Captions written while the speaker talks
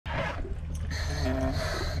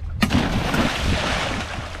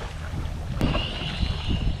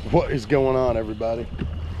What is going on, everybody?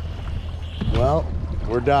 Well,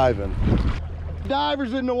 we're diving.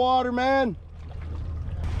 Divers in the water, man.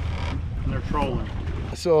 And they're trolling.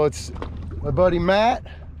 So it's my buddy Matt,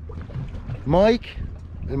 Mike,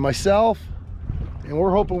 and myself, and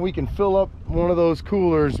we're hoping we can fill up one of those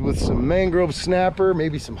coolers with some mangrove snapper,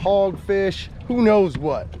 maybe some hogfish, who knows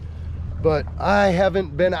what. But I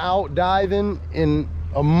haven't been out diving in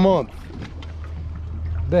a month.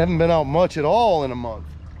 They haven't been out much at all in a month.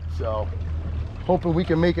 So hoping we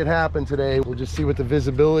can make it happen today. We'll just see what the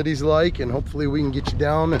visibility's like, and hopefully we can get you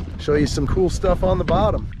down and show you some cool stuff on the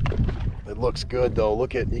bottom. It looks good though.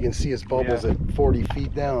 Look at, you can see his bubbles at 40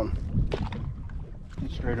 feet down.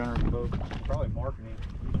 He's straight under the boat. Probably marking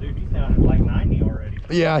it. Dude, he's down at like 90 already.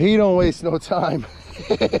 Yeah, he don't waste no time.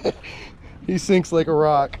 He sinks like a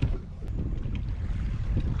rock.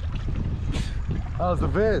 How's the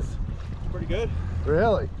viz? Pretty good.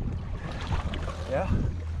 Really? Yeah.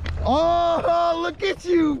 Oh, look at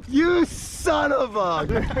you, you son of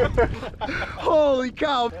a... Holy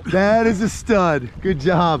cow. That is a stud. Good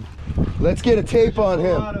job. Let's get a tape on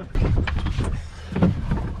him.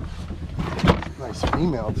 Nice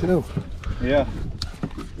female too. Yeah.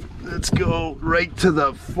 Let's go right to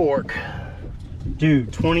the fork.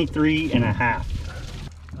 Dude, 23 and a half.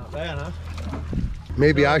 Not bad, huh?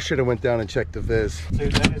 Maybe I should have went down and checked the viz.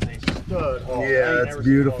 Dude, that is a stud hog. Yeah, it's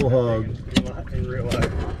beautiful hog. In real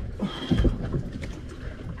life.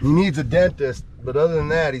 He needs a dentist, but other than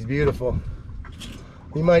that, he's beautiful.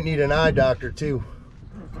 He might need an eye doctor too.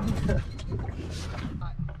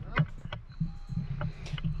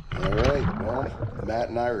 All right, well, Matt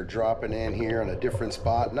and I are dropping in here on a different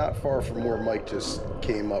spot, not far from where Mike just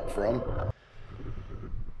came up from.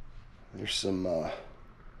 There's some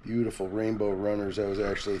beautiful rainbow runners. I was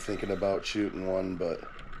actually thinking about shooting one, but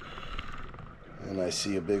and I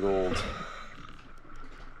see a big old,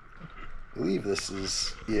 I believe this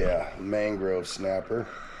is, yeah, mangrove snapper.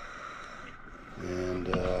 And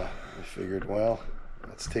I figured, well,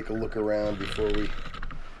 let's take a look around before we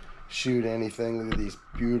shoot anything. Look at these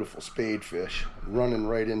beautiful spade fish running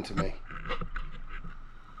right into me.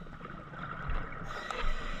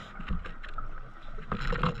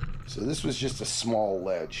 So this was just a small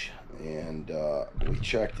ledge, and we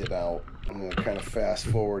checked it out. I'm going to kind of fast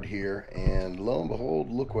forward here, and lo and behold,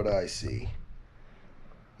 look what I see.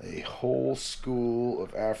 A whole school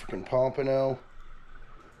of African Pompano.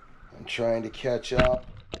 I'm trying to catch up,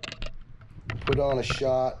 put on a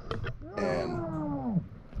shot, and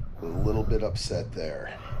a little bit upset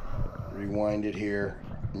there. Rewind it here,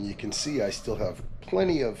 and you can see I still have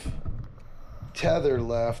plenty of tether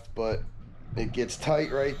left, but it gets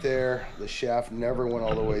tight right there. The shaft never went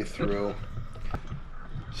all the way through.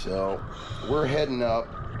 So we're heading up,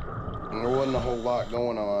 and there wasn't a whole lot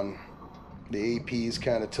going on. The APs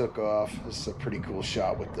kind of took off. This is a pretty cool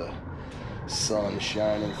shot with the sun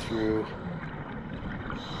shining through.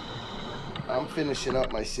 I'm finishing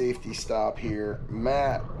up my safety stop here.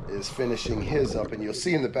 Matt is finishing his up, and you'll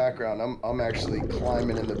see in the background I'm actually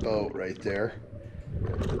climbing in the boat right there.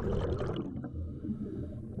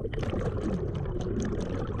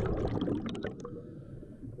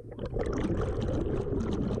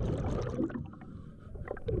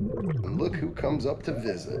 And look who comes up to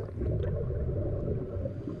visit.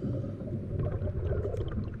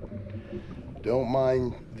 Don't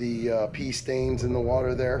mind the pea stains in the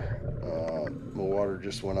water there. The water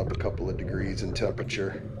just went up a couple of degrees in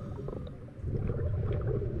temperature.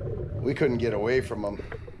 We couldn't get away from them.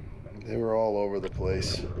 They were all over the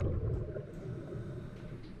place.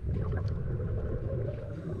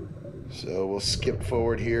 So we'll skip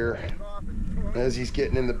forward here as he's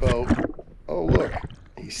getting in the boat. Oh look,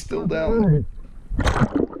 he's still down there.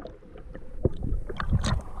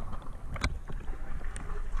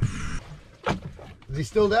 Is he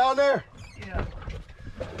still down there? Yeah.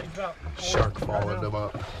 Shark followed him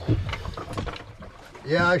up.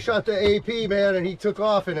 Yeah, I shot the AP, man, and he took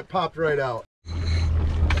off and it popped right out.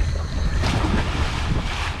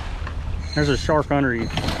 There's a shark under you.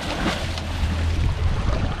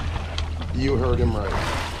 You heard him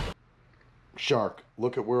right. Shark.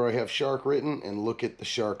 Look at where I have shark written, and look at the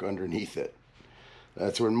shark underneath it.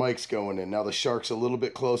 That's where Mike's going in. Now the shark's a little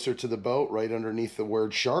bit closer to the boat, right underneath the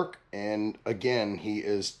word shark. And again, he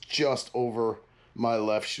is just over my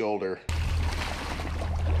left shoulder.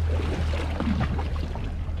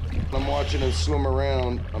 I'm watching him swim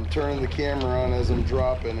around. I'm turning the camera on as I'm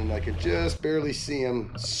dropping, and I could just barely see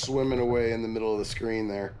him swimming away in the middle of the screen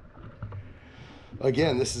there.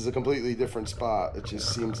 Again, this is a completely different spot. It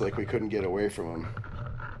just seems like we couldn't get away from him.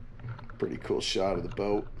 Pretty cool shot of the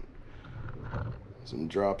boat. As I'm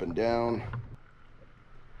dropping down.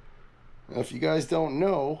 Now, if you guys don't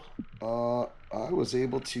know, I was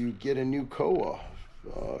able to get a new koa,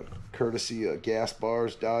 courtesy of Gas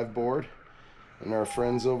Bar's dive board, and our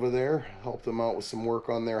friends over there helped them out with some work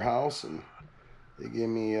on their house, and they gave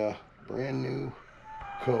me a brand new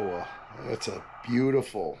koa. It's a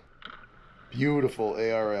beautiful, beautiful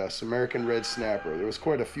ARS, American Red Snapper. There was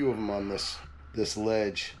quite a few of them on this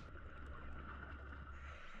ledge.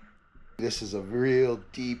 This is a real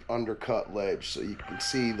deep undercut ledge, so you can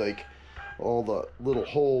see like all the little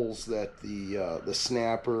holes that the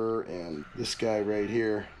snapper and this guy right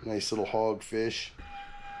here, nice little hogfish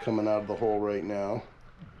coming out of the hole right now.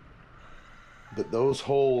 But those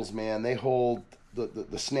holes, man, they hold,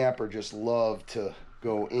 the snapper just love to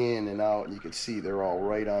go in and out, and you can see they're all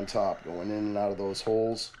right on top, going in and out of those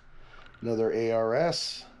holes. Another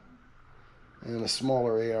ARS and a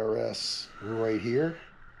smaller ARS right here.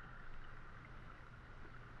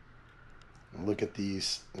 Look at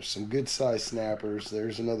these. There's some good sized snappers.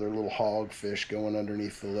 There's another little hogfish going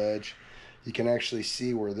underneath the ledge. You can actually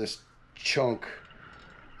see where this chunk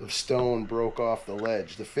of stone broke off the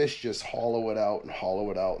ledge. The fish just hollow it out,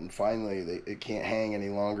 and finally it can't hang any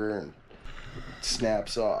longer and it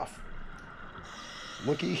snaps off.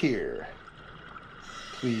 Looky here.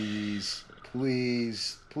 Please,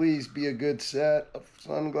 please, please be a good set of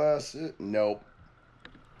sunglasses. Nope.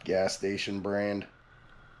 Gas station brand.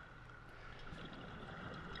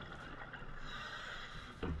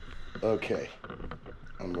 Okay,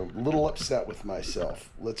 I'm a little upset with myself.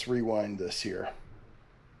 Let's rewind this here.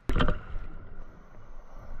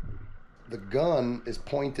 The gun is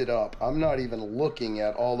pointed up. I'm not even looking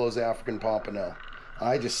at all those African Pompano.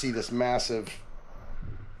 I just see this massive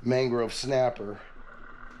Mangrove Snapper.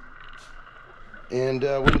 And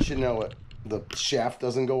wouldn't you know it, the shaft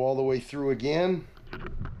doesn't go all the way through again.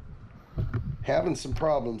 Having some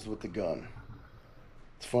problems with the gun.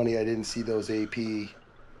 It's funny, I didn't see those AP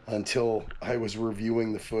until I was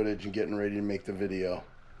reviewing the footage and getting ready to make the video.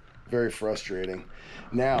 Very frustrating.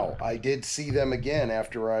 Now, I did see them again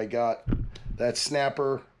after I got that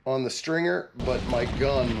snapper on the stringer, but my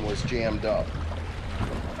gun was jammed up.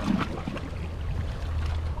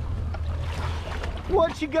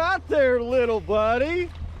 What you got there, little buddy?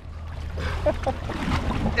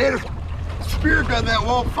 It's a spear gun that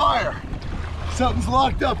won't fire. Something's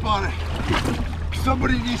locked up on it.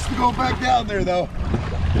 Somebody needs to go back down there, though.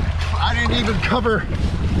 I didn't even cover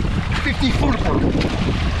 50 foot of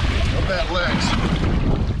that ledge.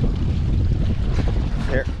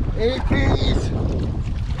 There. APs.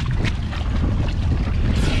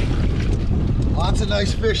 Lots of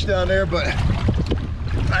nice fish down there, but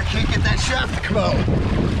I can't get that shaft to come out.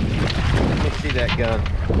 Let's see that gun.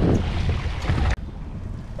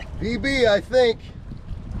 BB, I think.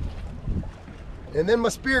 And then my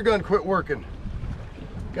spear gun quit working.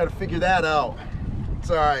 Got to figure that out. It's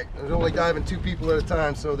all right. There's only diving 2 people at a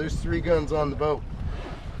time, so there's 3 guns on the boat.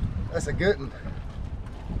 That's a good one.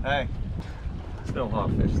 Hey, still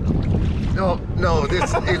hogfish though. No,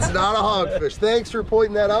 it's not a hogfish. Thanks for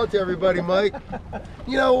pointing that out to everybody, Mike.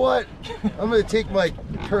 You know what? I'm gonna take my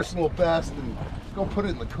personal best and go put it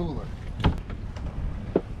in the cooler.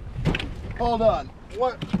 Hold on.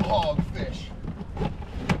 What hogfish?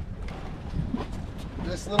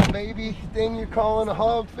 This little baby thing you're calling a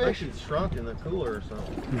hogfish? It's shrunk in the cooler or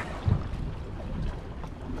something.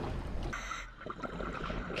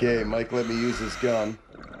 Okay, Mike let me use his gun.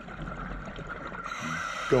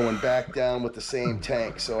 Going back down with the same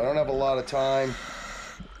tank, so I don't have a lot of time.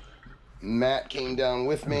 Matt came down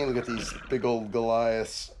with me. Look at these big old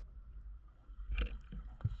Goliaths.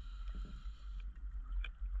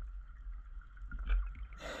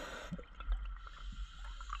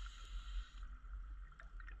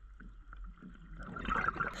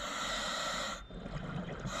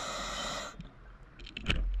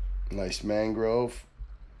 Nice mangrove.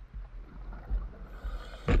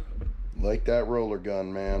 Like that roller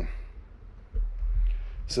gun, man.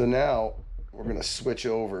 So now we're gonna switch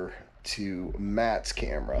over to Matt's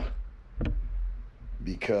camera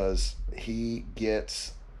because he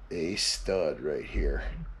gets a stud right here.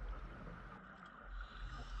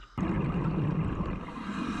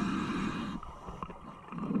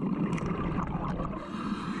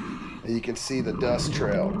 And you can see the dust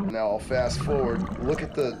trail. Now I'll fast forward. Look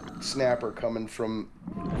at the snapper coming from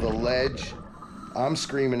the ledge. I'm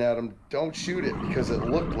screaming at him, don't shoot it, because it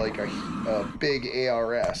looked like a big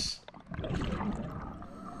ARS.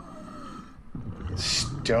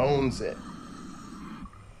 Stones it.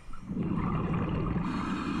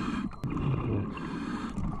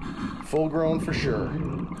 Full grown for sure.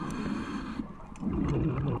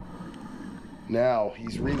 Now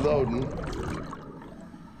he's reloading.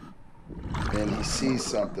 and he sees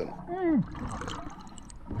something.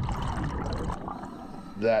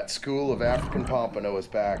 That school of African Pompano is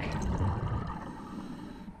back.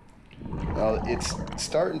 Now it's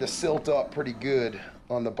starting to silt up pretty good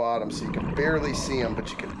on the bottom, so you can barely see them, but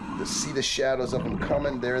you can see the shadows of them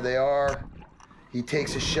coming. There they are. He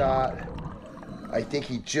takes a shot. I think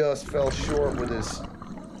he just fell short with his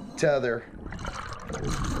tether.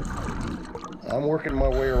 I'm working my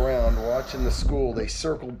way around, watching the school. They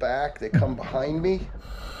circle back, they come behind me,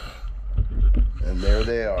 and there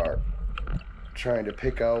they are, trying to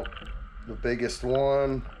pick out the biggest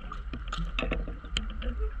one.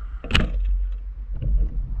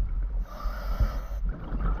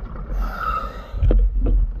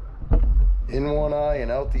 In one eye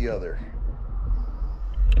and out the other.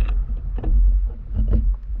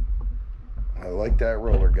 I like that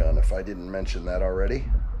roller gun, if I didn't mention that already.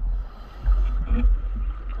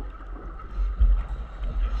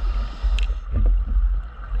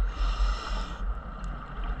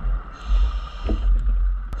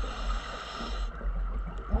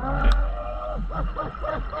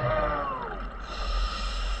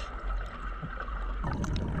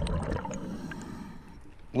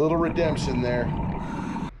 Little redemption there.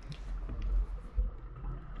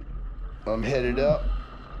 I'm headed up.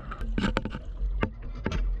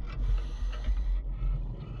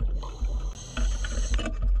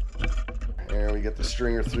 There we get the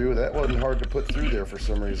stringer through. That wasn't hard to put through there for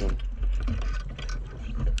some reason.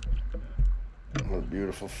 What a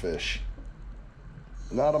beautiful fish.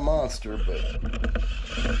 Not a monster, but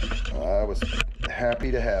I was happy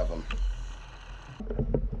to have him.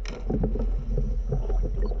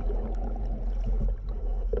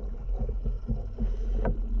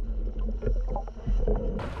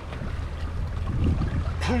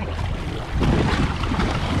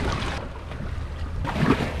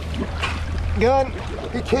 Gun,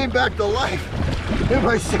 he came back to life. And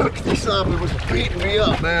my safety snapper was beating me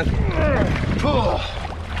up, man.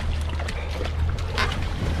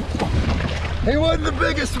 He wasn't the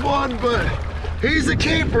biggest one, but he's a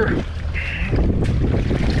keeper.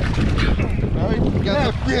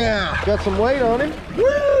 Got some weight on him.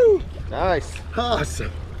 Woo! Nice.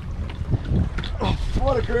 Awesome. Oh,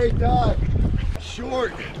 what a great dive.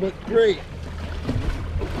 Short, but great.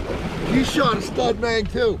 You shot a stud mang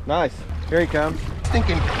too. Nice. Here he comes.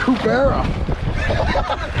 Thinking Cubera.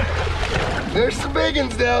 There's some big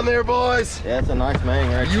ones down there, boys. Yeah, that's a nice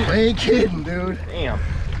mang right You there. ain't kidding, dude. Damn.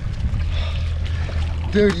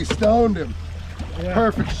 Dude, you stoned him. Yeah.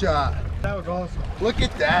 Perfect shot. That was awesome. Look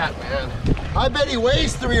at that, man. I bet he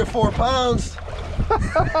weighs 3 or 4 pounds.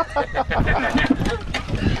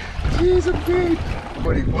 Jeez, I'm big.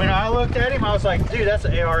 When I looked at him, I was like, dude, that's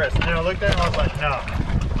an ARS. And then I looked at him, I was like, no.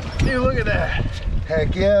 Dude, look at that.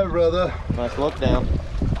 Heck yeah, brother. Nice look down.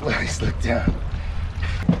 Nice look down.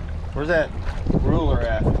 Where's that ruler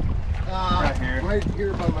at? Right here. Right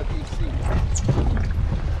here by my PC.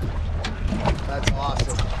 That's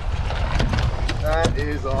awesome. That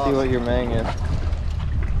is awesome. See what your mang is.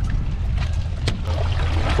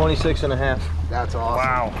 26 and a half. That's awesome.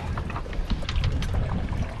 Wow.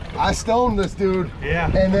 I stoned this dude. Yeah.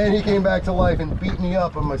 And then he came back to life and beat me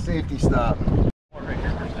up on my safety stop.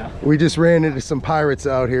 We just ran into some pirates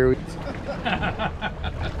out here.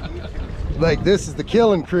 Like, this is the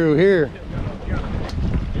killing crew here.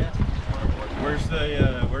 Where's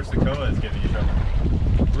the koa that's giving you trouble?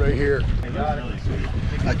 Right here. Really sweet.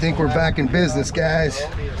 I think we're back in business, guys.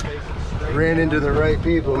 Ran into the right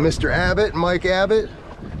people, Mr. Abbott, Mike Abbott,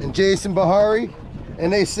 and Jason Bahari,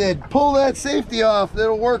 and they said, pull that safety off,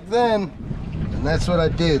 it'll work then. And that's what I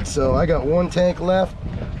did. So I got 1 tank left.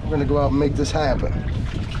 We're gonna go out and make this happen.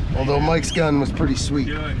 Although Mike's gun was pretty sweet.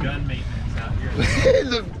 Doing gun maintenance out here. In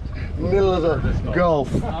the middle of the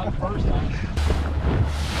Gulf.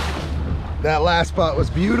 That last spot was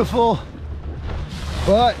beautiful,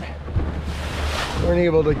 but weren't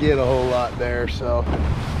able to get a whole lot there. So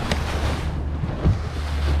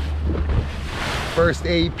first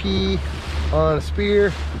AP on a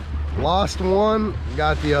spear, lost one,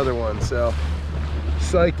 got the other one, so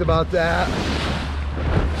psyched about that.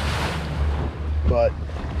 But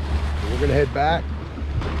we're gonna head back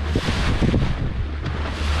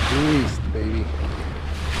east, baby.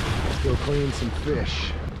 Let's go clean some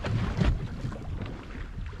fish.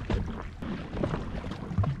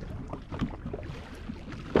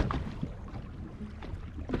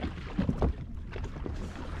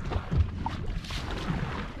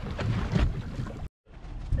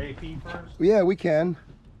 AP first? Yeah, we can.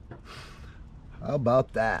 How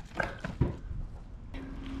about that?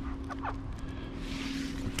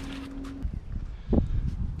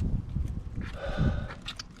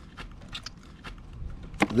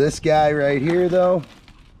 This guy right here though,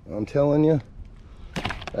 I'm telling you,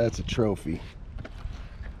 that's a trophy.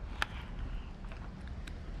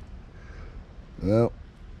 Well,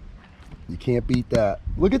 you can't beat that.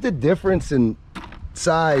 Look at the difference in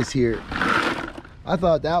size here. I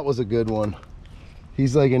thought that was a good one.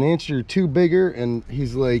 He's like an inch or two bigger, and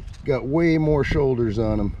he's like got way more shoulders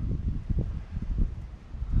on him.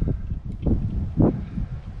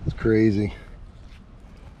 It's crazy.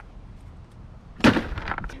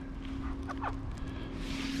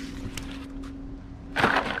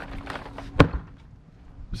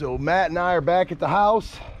 So Matt and I are back at the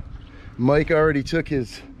house. Mike already took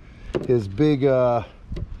his big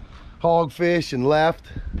hogfish and left.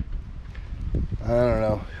 I don't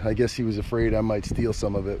know. I guess he was afraid I might steal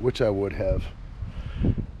some of it, which I would have.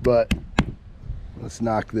 But let's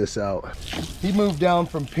knock this out. He moved down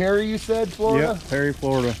from Perry, you said, Florida? Yep, Perry,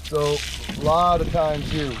 Florida. So a lot of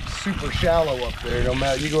times you're super shallow up there. No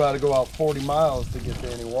matter, you go out 40 miles to get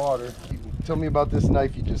to any water. Tell me about this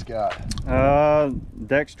knife you just got.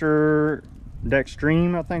 Dextreme,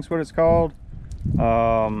 I think is what it's called.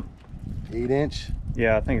 8-inch?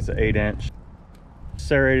 Yeah, I think it's an 8-inch.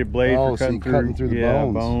 Serrated blade for so cutting through the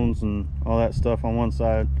bones. bones and all that stuff on one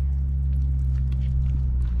side.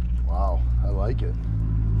 Wow, I like it.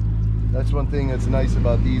 That's one thing that's nice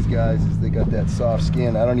about these guys is they got that soft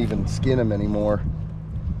skin. I don't even skin them anymore.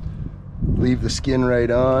 Leave the skin right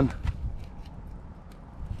on.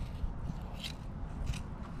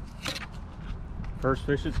 First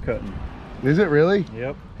fish it's cutting. Is it really?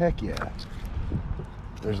 Yep. Heck yeah.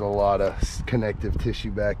 There's a lot of connective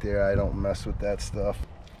tissue back there. I don't mess with that stuff.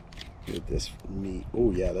 Look at this meat.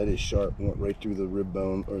 Oh yeah, that is sharp. Went right through the rib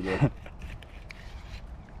bone or the.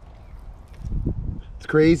 It's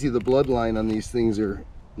crazy. The bloodline on these things are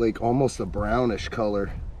like almost a brownish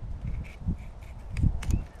color.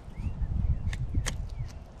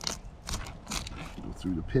 Go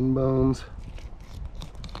through the pin bones.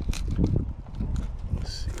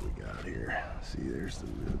 Let's see what we got here. See, there's the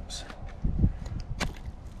ribs.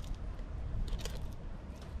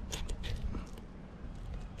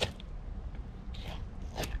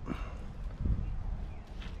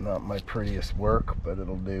 Not my prettiest work, but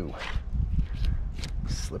it'll do.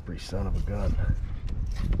 Slippery son of a gun.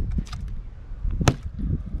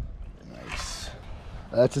 Nice.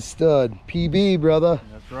 That's a stud. PB, brother.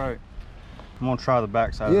 That's right. I'm gonna try the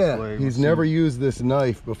backside of Yeah, this blade. he's never used this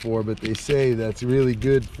knife before, but they say that's really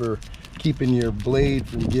good for keeping your blade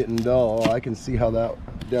from getting dull. I can see how that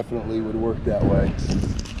definitely would work that way.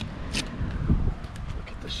 Look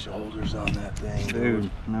at the shoulders on that thing, Dude,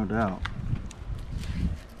 no doubt.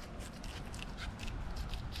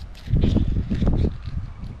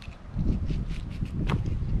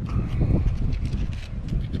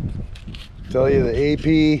 Tell you the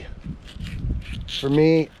AP for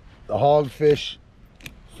me, the hogfish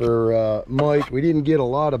for Mike. We didn't get a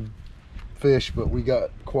lot of fish, but we got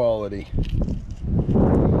quality.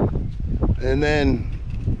 And then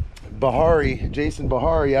Bahari, Jason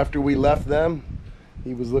Bahari, after we left them,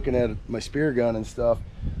 he was looking at my spear gun and stuff.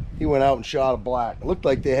 He went out and shot a black. It looked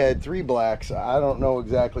like they had 3 blacks. I don't know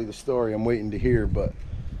exactly the story. I'm waiting to hear, but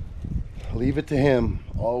leave it to him.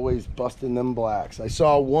 Always busting them blacks. I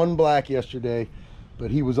saw 1 black yesterday,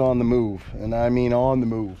 but he was on the move, and I mean on the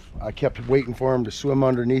move. I kept waiting for him to swim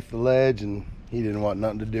underneath the ledge, and he didn't want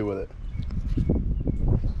nothing to do with it.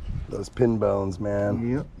 Those pin bones,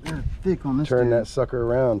 man. Yep, they're thick on this. Turn that sucker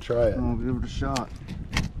around. Try it. I'm gonna give it a shot.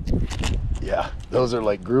 Yeah, those are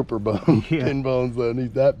like grouper bones. Yeah. Pin bones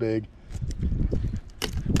underneath that big.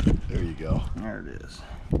 There you go. There it is.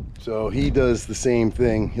 So he does the same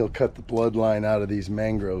thing. He'll cut the bloodline out of these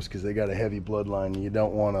mangroves because they got a heavy bloodline, and you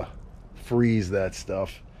don't want to freeze that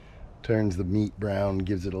stuff. Turns the meat brown,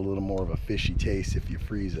 gives it a little more of a fishy taste if you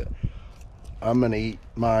freeze it. I'm gonna eat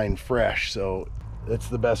mine fresh, so that's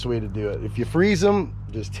the best way to do it. If you freeze them,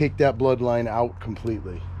 just take that bloodline out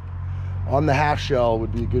completely. On the half shell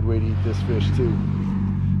would be a good way to eat this fish too.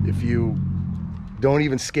 If you don't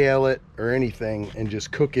even scale it or anything and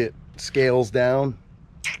just cook it scales down,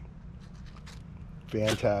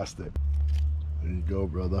 fantastic. There you go,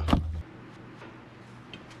 brother.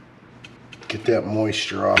 Get that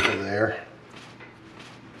moisture off of there.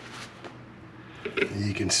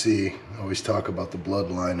 You can see, I always talk about the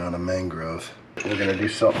bloodline on a mangrove. We're gonna do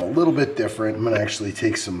something a little bit different. I'm gonna actually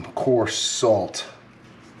take some coarse salt.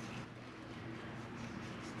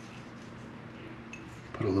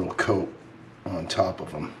 Put a little coat on top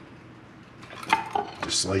of them.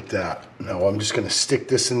 Just like that. Now I'm just gonna stick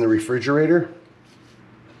this in the refrigerator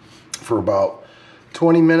for about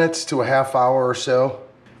 20 minutes to a half hour or so.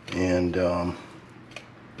 And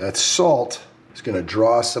that's salt It's gonna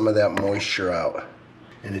draw some of that moisture out.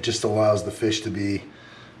 And it just allows the fish to be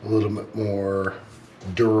a little bit more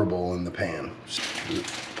durable in the pan.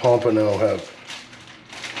 Pompano have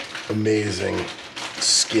amazing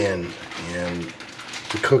skin, and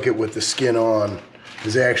to cook it with the skin on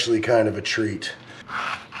is actually kind of a treat.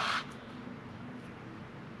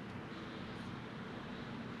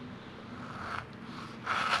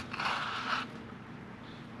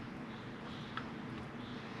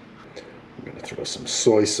 I'm gonna throw some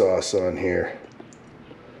soy sauce on here.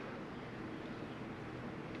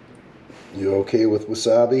 You okay with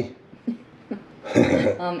wasabi?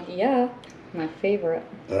 Yeah, my favorite.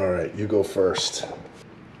 All right, you go first.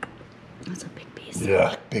 That's a big piece.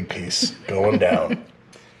 Yeah, big piece going down.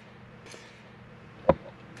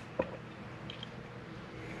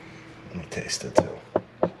 Let me taste it too.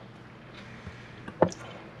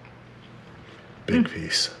 Big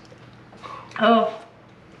piece. Oh.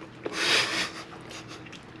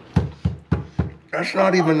 That's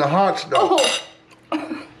not even the hot stuff.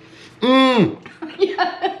 Oh.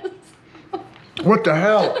 Yes. What the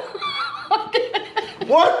hell?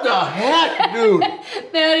 What the heck, dude?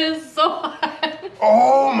 That is so hot.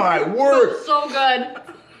 Oh my word. So good.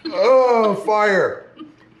 Oh, fire.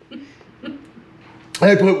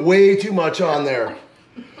 I put way too much on there.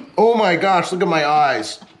 Oh my gosh, look at my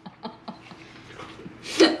eyes.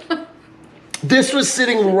 This was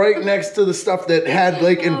sitting right next to the stuff that had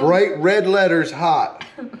like in bright red letters hot.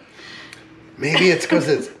 Maybe it's because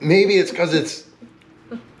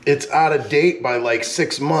it's out of date by like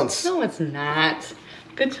 6 months. No, it's not.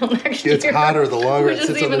 Good till next year. It's hotter the longer it Which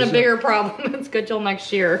sits is on even the a shelf. bigger problem. It's good till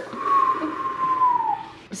next year.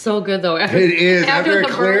 So good though. After, It is. After After the it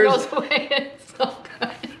burn clears. goes away, it's so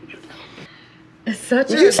good. It's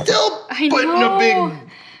such You're a... still I putting know. a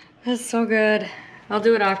big... That's so good. I'll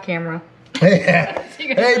do it off camera. Hey,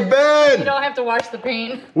 You Ben! don't have to watch the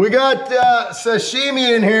paint. We got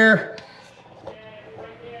sashimi in here.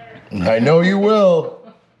 I know you will.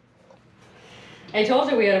 I told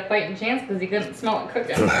you we had a fighting chance because he couldn't smell it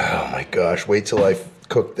cooking. Oh my gosh, wait till I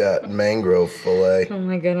cook that mangrove fillet. Oh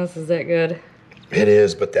my goodness, is that good? It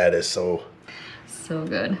is, but that is so... So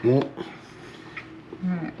good. Mm.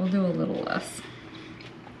 Alright, we'll do a little less.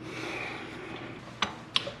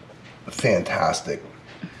 Fantastic.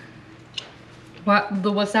 What?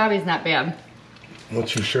 The wasabi's not bad.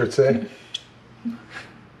 What's your shirt say?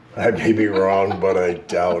 I may be wrong, but I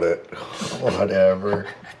doubt it. Whatever.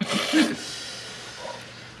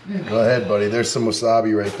 Go ahead, buddy. There's some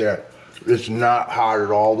wasabi right there. It's not hot at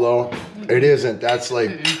all, though. It isn't. That's like,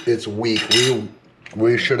 it's weak.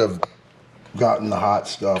 We should have gotten the hot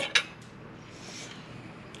stuff.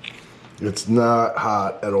 It's not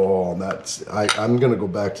hot at all. I'm gonna go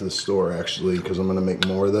back to the store actually because I'm gonna make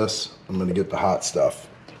more of this. I'm gonna get the hot stuff.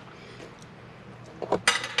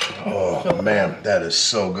 Oh man, that is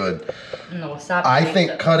so good. And the wasabi. I makes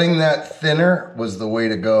think it. cutting that thinner was the way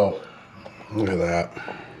to go. Look at that.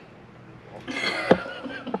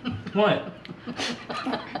 What?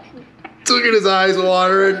 Look at his eyes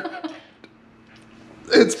watering.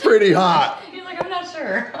 It's pretty hot. He's like, I'm not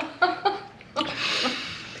sure.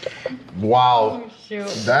 Wow. Oh, shoot.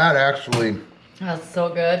 That actually, That's so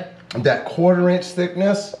good. that 1/4 inch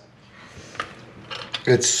thickness,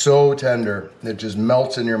 it's so tender. It just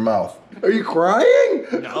melts in your mouth. Are you crying?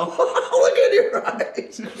 No. Look at your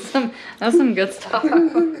eyes. That's some good stuff.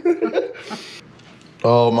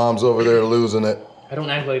 Oh, Mom's over there losing it. I don't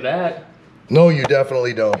act like that. No, you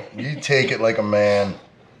definitely don't. You take it like a man.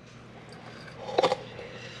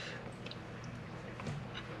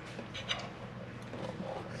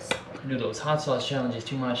 Do those hot sauce challenges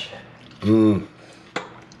too much. Mmm.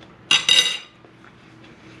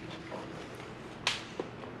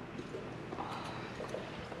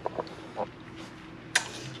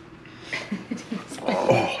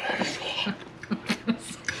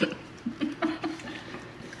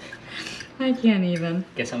 I can't even.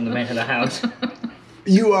 Guess I'm the man of the house.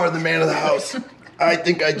 You are the man of the house. I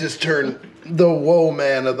think I just turned the whoa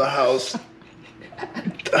man of the house.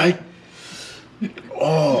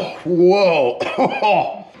 Oh,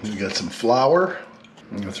 whoa. We got some flour.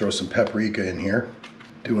 I'm gonna throw some paprika in here.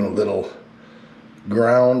 Doing a little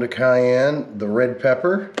ground cayenne, the red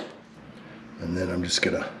pepper. And then I'm just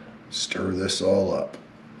gonna stir this all up.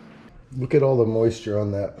 Look at all the moisture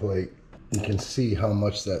on that plate. You can see how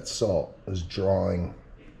much that salt is drawing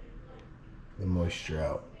the moisture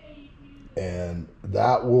out. And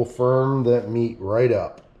that will firm that meat right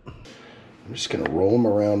up. I'm just gonna roll them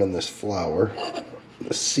around in this flour,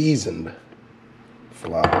 the seasoned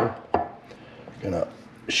flour. Gonna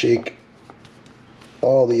shake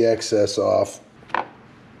all the excess off.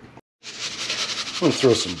 gonna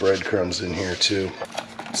throw some breadcrumbs in here too.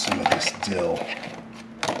 Some of this dill.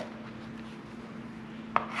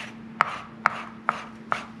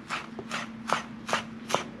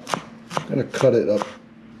 I'm gonna cut it up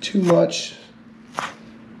too much.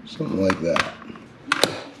 Something like that.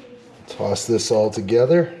 Toss this all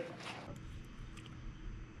together.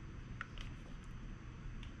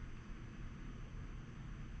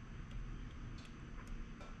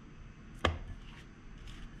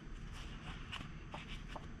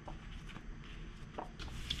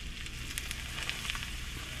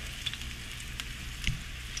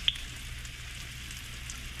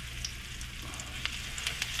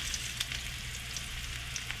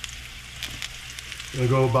 Gonna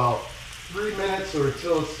go about 3 minutes or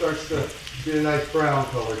until it starts to get a nice brown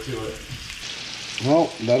color to it.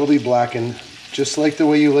 Well, that'll be blackened just like the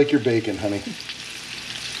way you like your bacon, honey. I'll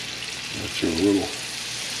throw a little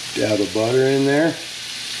dab of butter in there.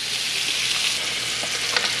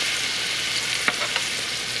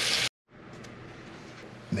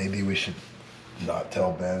 Maybe we should not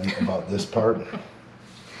tell Ben about this part.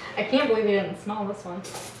 I can't believe you didn't smell this one.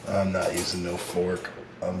 I'm not using no fork.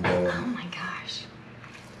 I'm going. Oh my gosh.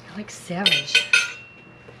 You're like savage.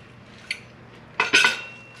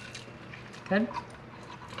 Good? Look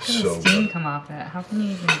at So the steam good. come off it. How can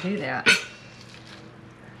you even do that?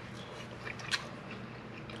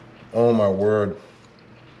 Oh my word.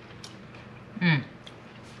 Mm.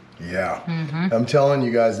 Yeah. Mm-hmm. I'm telling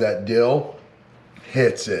you guys, that dill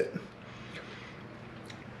hits it.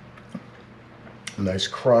 Nice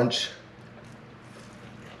crunch.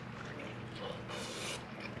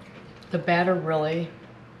 The batter really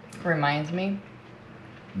reminds me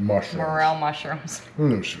Mushrooms. morel mushrooms. Who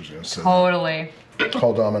knew she was going to say Totally. that?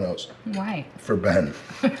 Call Domino's Why? for Ben.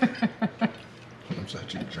 I'm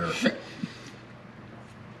such a jerk.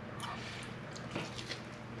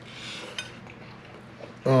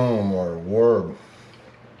 Oh my word.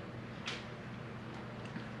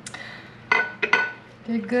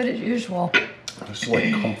 Did good as usual. It's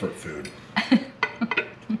like comfort food.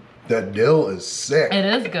 That dill is sick. It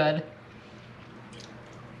is good.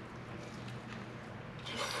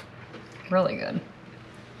 Really good.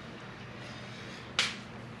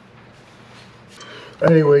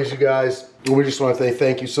 Anyways, you guys, we just want to say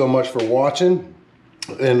thank you so much for watching.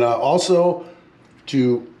 And also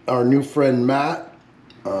to our new friend Matt.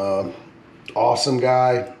 Awesome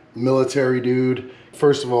guy, military dude.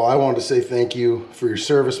 First of all, I wanted to say thank you for your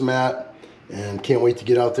service, Matt. And can't wait to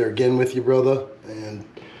get out there again with you, brother. And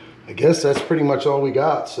I guess that's pretty much all we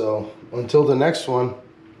got. So until the next one,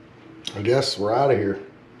 I guess we're out of here.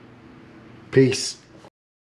 Peace.